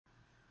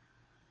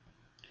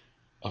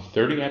Of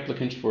 30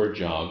 applicants for a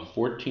job,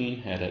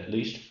 14 had at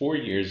least 4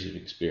 years of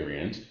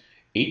experience,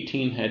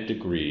 18 had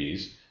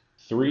degrees,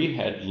 3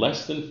 had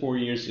less than 4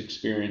 years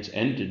experience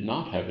and did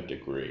not have a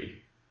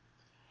degree.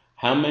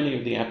 How many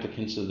of the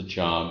applicants of the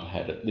job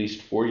had at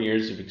least 4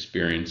 years of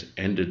experience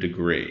and a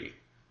degree?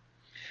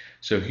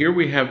 So here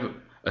we have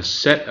a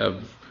set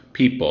of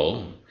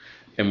people,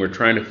 and we're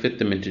trying to fit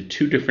them into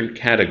two different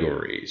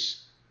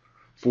categories: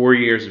 4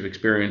 years of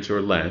experience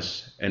or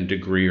less, and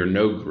degree or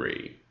no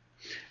degree.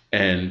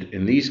 And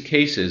in these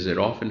cases, it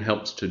often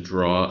helps to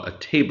draw a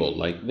table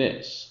like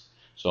this.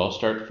 So I'll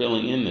start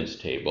filling in this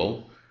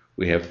table.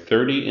 We have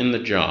 30 in the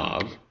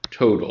job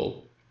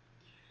total.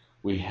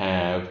 We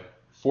have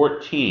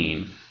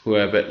 14 who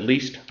have at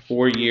least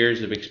 4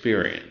 years of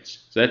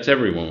experience. So that's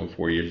everyone with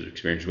 4 years of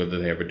experience, whether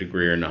they have a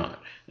degree or not.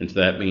 And so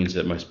that means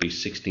there must be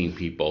 16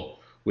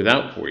 people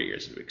without 4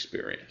 years of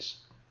experience.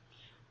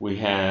 We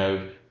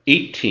have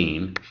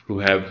 18 who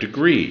have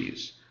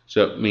degrees.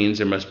 So it means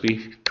there must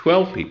be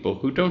 12 people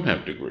who don't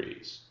have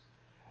degrees.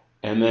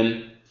 And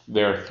then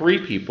there are 3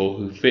 people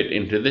who fit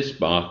into this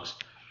box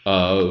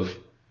of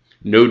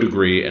no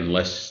degree and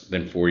less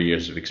than 4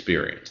 years of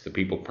experience, the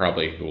people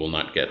probably who will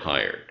not get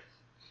hired.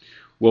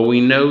 Well,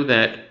 we know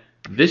that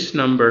this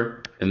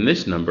number and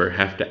this number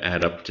have to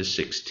add up to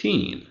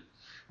 16.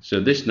 So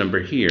this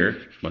number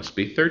here must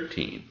be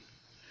 13.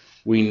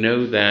 We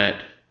know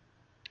that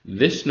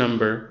this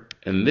number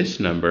and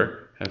this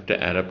number have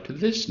to add up to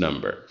this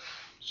number.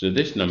 So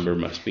this number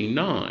must be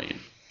 9.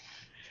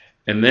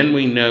 And then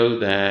we know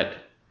that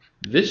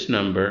this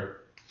number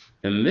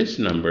and this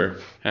number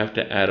have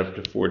to add up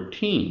to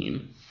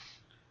 14.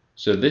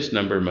 So this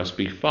number must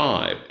be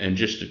 5. And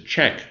just to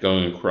check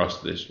going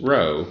across this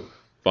row,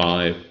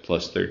 5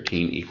 plus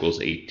 13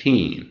 equals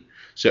 18.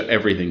 So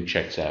everything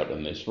checks out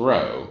in this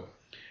row.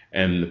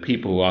 And the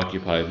people who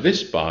occupy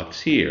this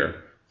box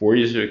here, 4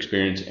 years of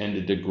experience and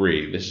a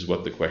degree, this is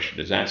what the question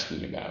is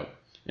asking about.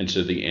 And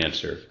so the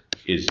answer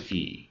is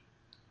E.